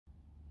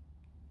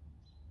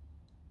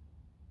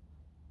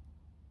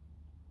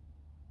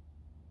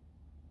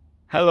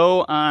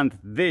Hello, and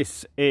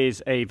this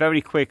is a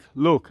very quick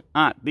look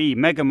at the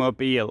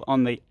Megamobil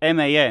on the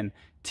MAN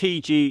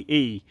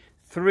TGE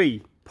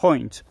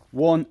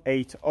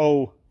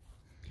 3.180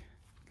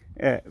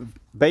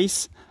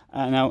 base.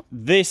 Now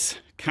this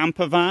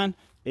camper van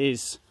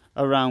is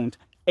around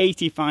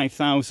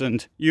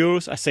 85,000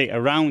 euros. I say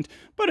around,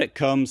 but it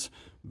comes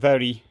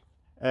very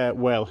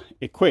well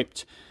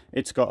equipped.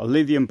 It's got a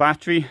lithium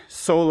battery,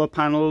 solar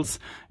panels,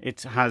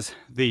 it has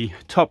the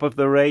top of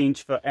the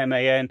range for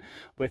MAN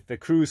with the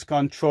cruise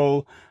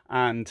control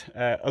and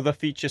other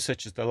features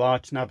such as the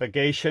large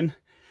navigation.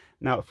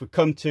 Now if we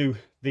come to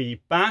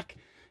the back,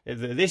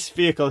 this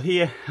vehicle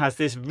here has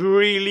this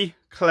really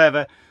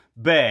clever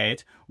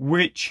bed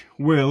which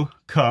will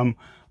come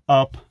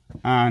up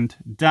and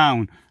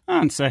down.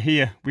 And so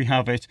here we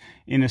have it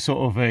in a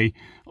sort of a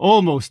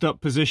almost up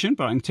position,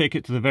 but I can take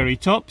it to the very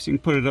top, so you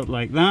can put it up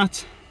like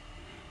that.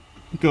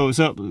 It goes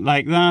up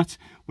like that,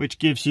 which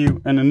gives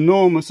you an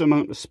enormous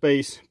amount of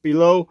space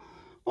below,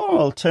 or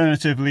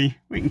alternatively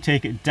we can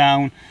take it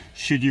down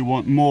should you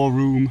want more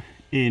room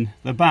in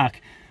the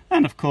back,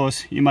 and of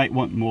course you might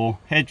want more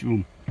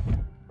headroom.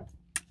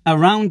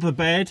 Around the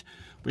bed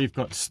we've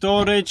got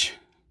storage,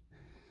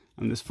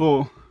 and there's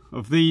 4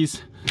 of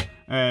these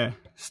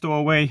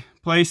storeway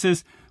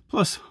places,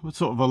 plus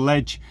sort of a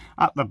ledge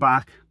at the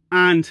back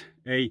and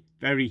a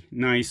very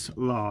nice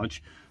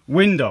large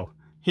window.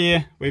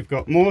 Here we've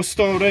got more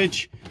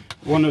storage,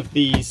 one of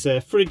these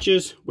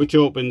fridges which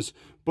opens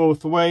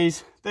both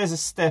ways. There's a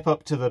step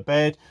up to the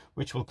bed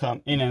which will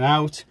come in and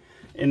out.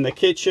 In the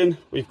kitchen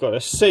we've got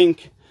a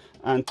sink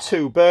and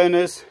 2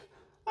 burners,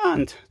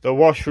 and the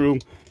washroom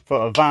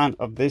for a van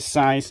of this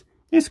size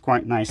is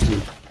quite nicely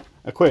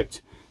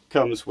equipped.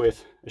 Comes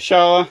with a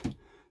shower,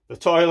 the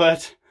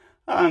toilet,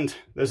 and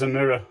there's a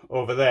mirror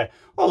over there,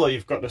 although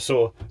you've got to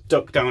sort of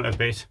duck down a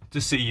bit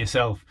to see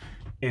yourself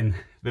in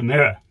the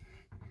mirror.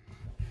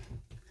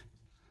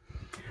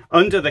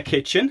 Under the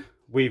kitchen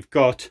we've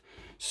got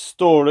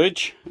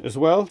storage as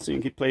well, so you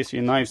can place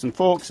your knives and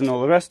forks and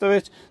all the rest of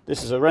it.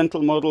 This is a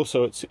rental model,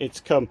 so it's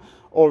come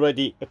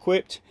already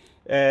equipped.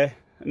 And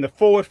the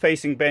forward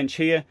facing bench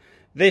here,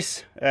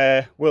 this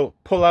will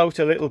pull out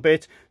a little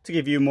bit to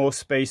give you more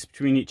space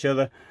between each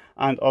other,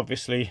 and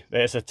obviously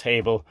there's a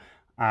table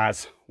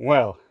as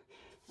well.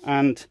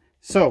 And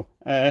so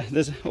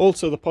there's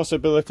also the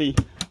possibility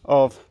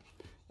of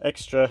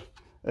extra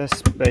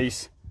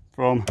space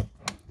from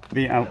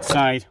the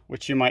outside,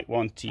 which you might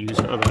want to use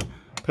for other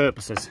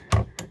purposes.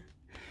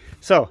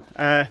 So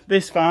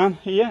this van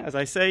here, as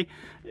I say,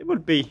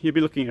 you'd be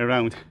looking at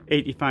around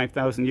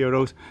 85,000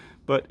 euros,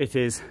 but it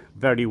is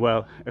very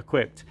well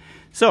equipped.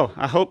 So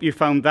I hope you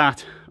found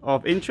that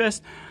of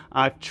interest.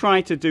 I've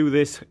tried to do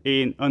this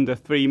in under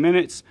 3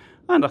 minutes,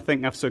 and I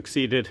think I've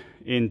succeeded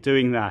in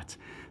doing that.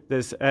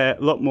 There's a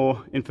lot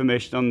more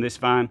information on this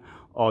van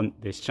on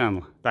this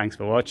channel. Thanks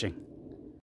for watching.